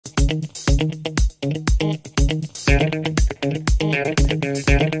Hey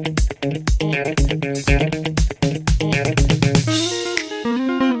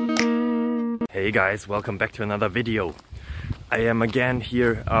guys, welcome back to another video. I am again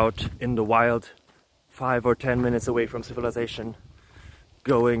here out in the wild, 5 or 10 minutes away from civilization,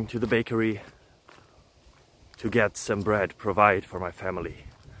 going to the bakery to get some bread, provide for my family.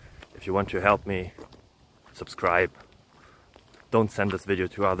 If you want to help me, subscribe. Don't send this video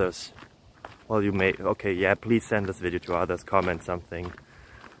to others. Well, you may, okay, yeah, please send this video to others, comment something.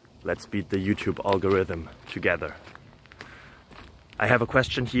 Let's beat the YouTube algorithm together. I have a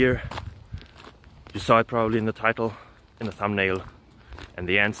question here. You saw it probably in the title, in the thumbnail, and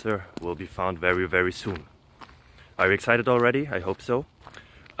the answer will be found very, very soon. Are you excited already? I hope so.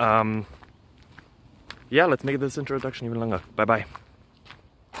 Yeah, let's make this introduction even longer. Bye bye.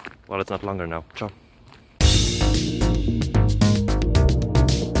 Well, it's not longer now. Ciao.